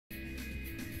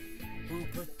Who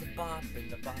put the bop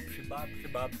in the bop shabop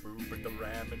shabop? Who put the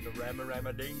ram in the ram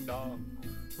a ding dong?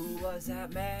 Who was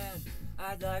that man?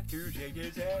 I'd like to shake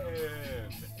his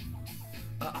hand.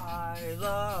 I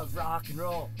love rock and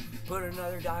roll. Put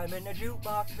another dime in the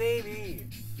jukebox, baby.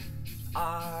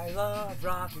 I love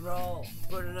rock and roll.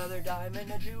 Put another dime in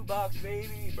the jukebox,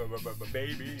 baby. Baby.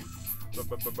 Baby.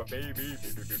 Baby.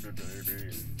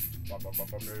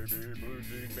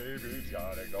 Boozing baby's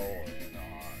got it going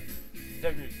on.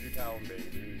 Take me to town,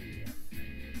 baby.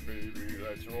 Baby,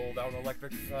 let's roll down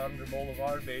Electric Thunder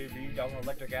Boulevard, baby. Down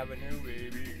Electric Avenue,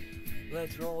 baby.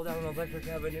 Let's roll down Electric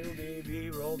Avenue, baby.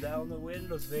 Roll down the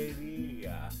windows, baby.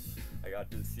 I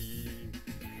got to see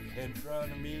in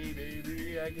front of me,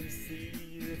 baby. I can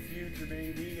see the future,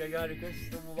 baby. I got a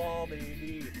crystal ball,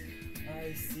 baby.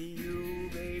 I see you,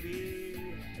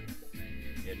 baby,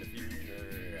 in the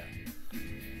future.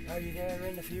 Are you there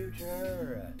in the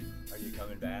future? Are you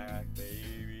coming back,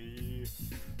 baby?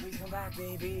 Please come back,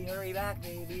 baby. Hurry back,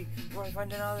 baby. Before I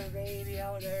find another baby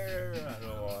out there. I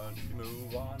don't want to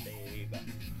move on, babe.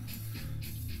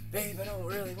 Babe, I don't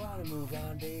really want to move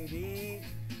on, baby.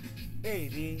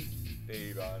 Baby,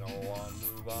 babe, I don't want to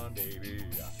move on, baby.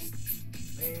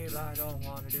 Babe, I don't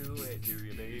want to do it to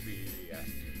you, baby.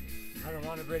 I don't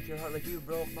want to break your heart like you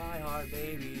broke my heart,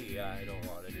 baby. I don't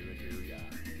want to do it to ya.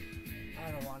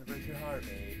 I don't want to break your heart,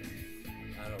 babe.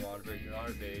 I don't want to break your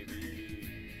heart, baby.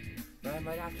 But I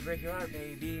might have to break your heart,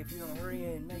 baby, if you don't hurry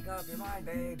and make up your mind,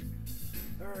 babe.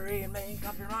 Hurry and make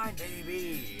up your mind,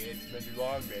 baby. It's been too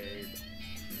long, babe.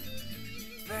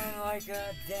 It's been like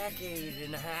a decade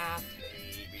and a half,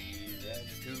 baby.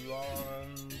 That's too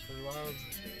long for love,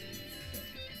 babe.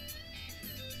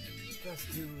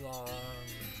 Just too long.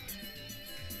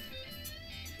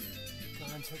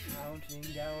 Time's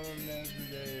counting down every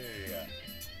day.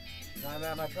 I'm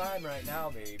at my prime right now,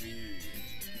 baby.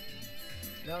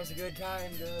 Now's a good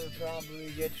time to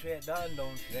probably get shit done,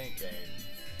 don't you think, babe?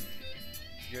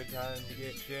 It's a good time to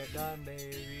get shit done,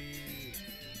 baby.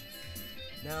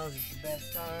 Now's the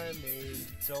best time, babe.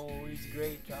 It's always a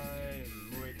great time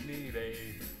with me,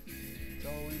 babe. It's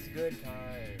always a good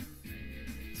time.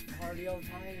 It's party all the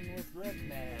time with Rick,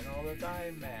 man, all the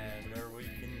time, man. Or we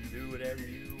can do whatever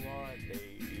you want,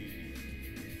 baby.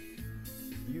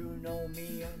 You know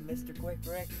me, I'm Mr. Quick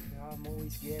Rick. I'm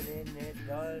always getting it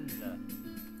done.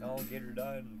 I'll get her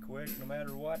done quick no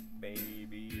matter what,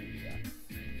 baby.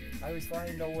 I always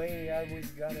find a way, I always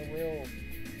got a will.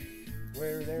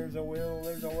 Where there's a will,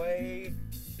 there's a way.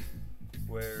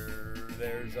 Where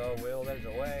there's a will, there's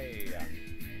a way.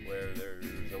 Where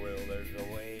there's a will, there's a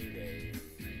way, babe.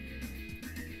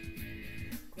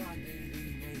 Come on,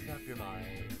 baby, make up your mind.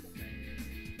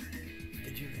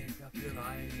 Did you make up your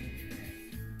mind?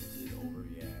 Is it over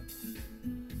yet?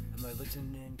 Am I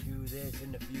listening to this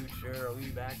in the future? Are we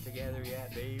back together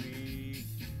yet, baby?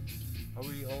 Are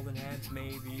we holding hands,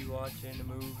 maybe watching a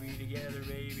movie together,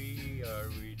 baby? Are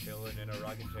we chilling in a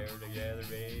rocking chair together,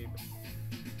 babe?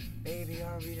 Baby,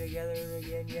 are we together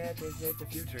again yet? Is it the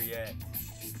future yet?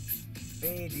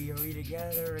 Baby, are we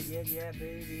together again yet,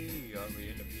 baby? Are we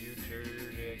in the future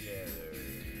together?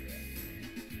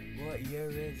 What year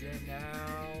is it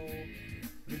now?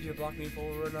 Did you block me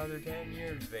for another 10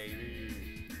 years, baby?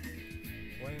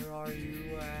 Where are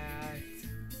you at?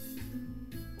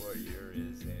 What year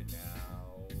is it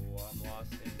now? I'm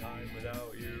lost in time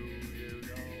without you, you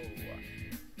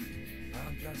know.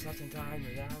 I'm just lost in time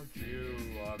without you.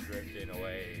 I'm drifting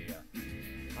away.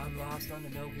 I'm lost on the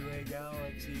Milky Way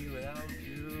galaxy without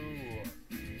you.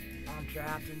 I'm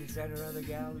trapped in the center of the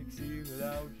galaxy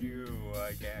without you.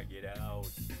 I can't get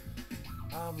out.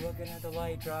 I'm looking at the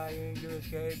light trying to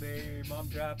escape, babe. I'm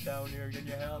trapped down here, can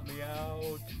you help me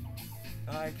out?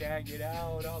 I can't get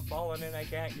out, I'm falling and I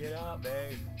can't get up,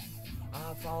 babe.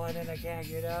 I'm falling and I can't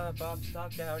get up, I'm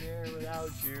stuck down here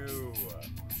without you.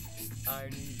 I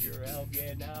need your help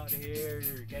getting out of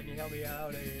here, can you help me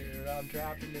out of here? I'm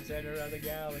trapped in the center of the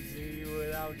galaxy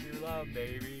without your love,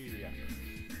 baby.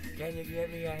 Can you give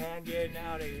me a hand getting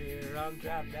out of here? I'm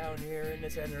trapped down here in the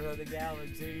center of the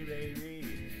galaxy,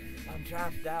 baby. I'm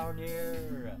trapped down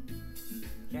here.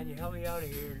 Can you help me out of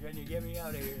here? Can you get me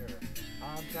out of here?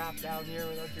 I'm trapped down here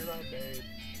without your love, babe.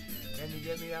 Can you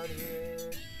get me out of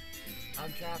here?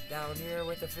 I'm trapped down here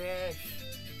with the fish.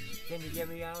 Can you get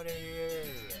me out of here?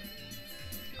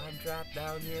 I'm trapped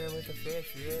down here with the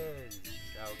fishes.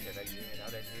 How can I get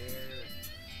out of here?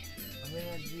 I'm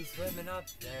gonna be swimming up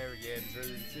there again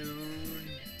very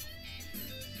soon.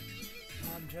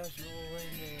 I'm just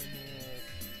rolling in it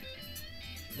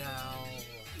now,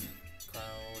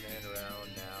 clowning around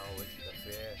now with the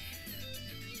fish,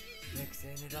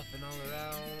 mixing it up and all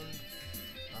around.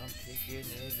 I'm kicking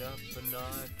taking it up a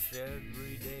notch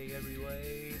every day, every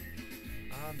way.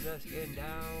 I'm just getting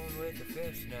down with the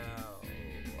fish now.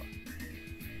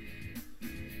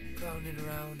 Clowning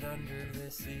around under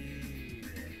the sea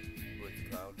with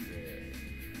the clownfish.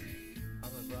 I'm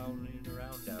a clowning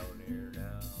around down here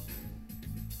now.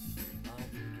 I'll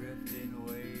be drifting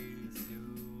away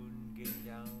soon, getting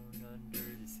down under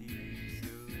the sea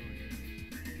soon.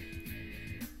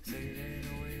 Sailing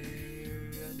away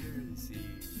under the sea.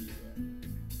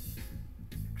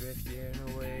 Drifting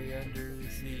away under the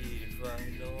sea to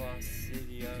find a lost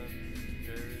city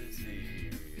under the sea.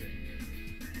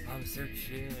 I'm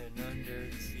searching under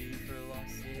the sea for a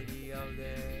lost city out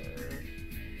there.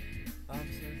 I'm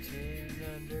searching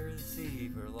under the sea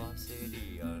for a lost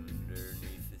city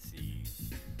underneath the sea.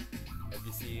 Have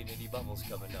you seen any bubbles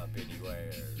coming up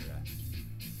anywhere?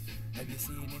 Have you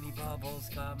seen any bubbles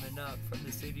coming up from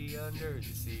the city under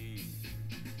the sea?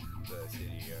 The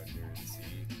city under the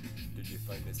sea. Did you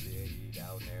find the city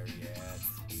down there yet?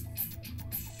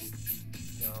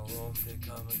 No home to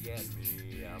come and get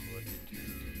me. I'm looking to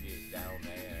get down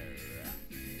there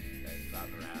and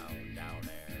clown around down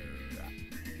there.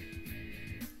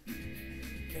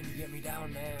 Can you get me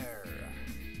down there?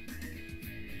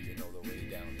 Do you know the way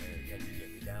down there? Can you get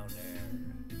me down there?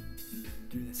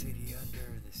 To the city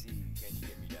under the sea. Can you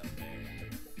get me down there?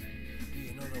 Do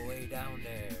you know the way down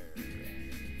there?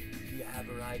 Do you have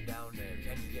a ride down there?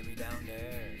 Can you get me down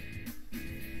there?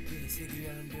 To the city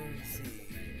under the sea.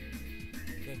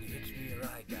 Can you hitch me a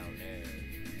ride down there?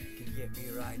 Can you get me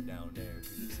a ride down there to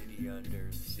the city under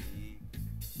the sea?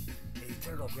 Hey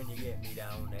turtle, can you get me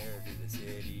down there to the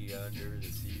city under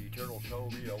the sea? Turtle, show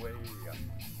me the way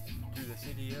to the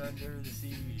city under the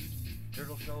sea.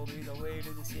 Turtle, show me the way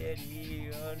to the city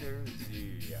under the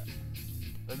sea.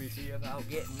 Let me see about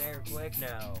getting there quick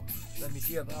now. Let me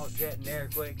see about getting there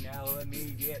quick now. Let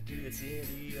me get to the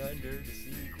city under the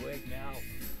sea quick now.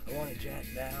 I wanna jet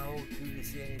now to the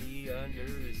city under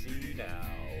the sea now.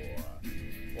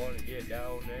 Wanna get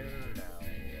down there now.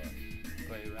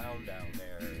 Play around down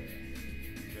there.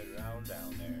 Get around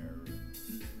down there.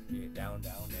 Get down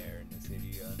there in the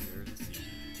city under the sea.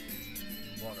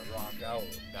 Wanna rock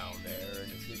out down there in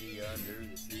the city under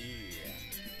the sea.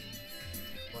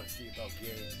 Wanna see about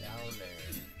getting down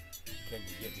there. Can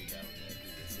you get me down there to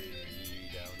the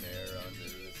city down there under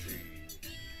the sea?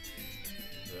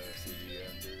 The city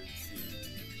under the sea,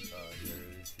 under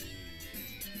the sea,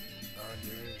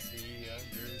 under the sea,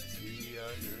 under the sea,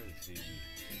 under the sea.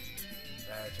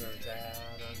 That's where it's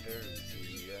at, under the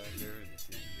sea, under the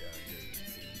sea, under the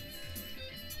sea,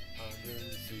 under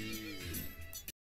the sea,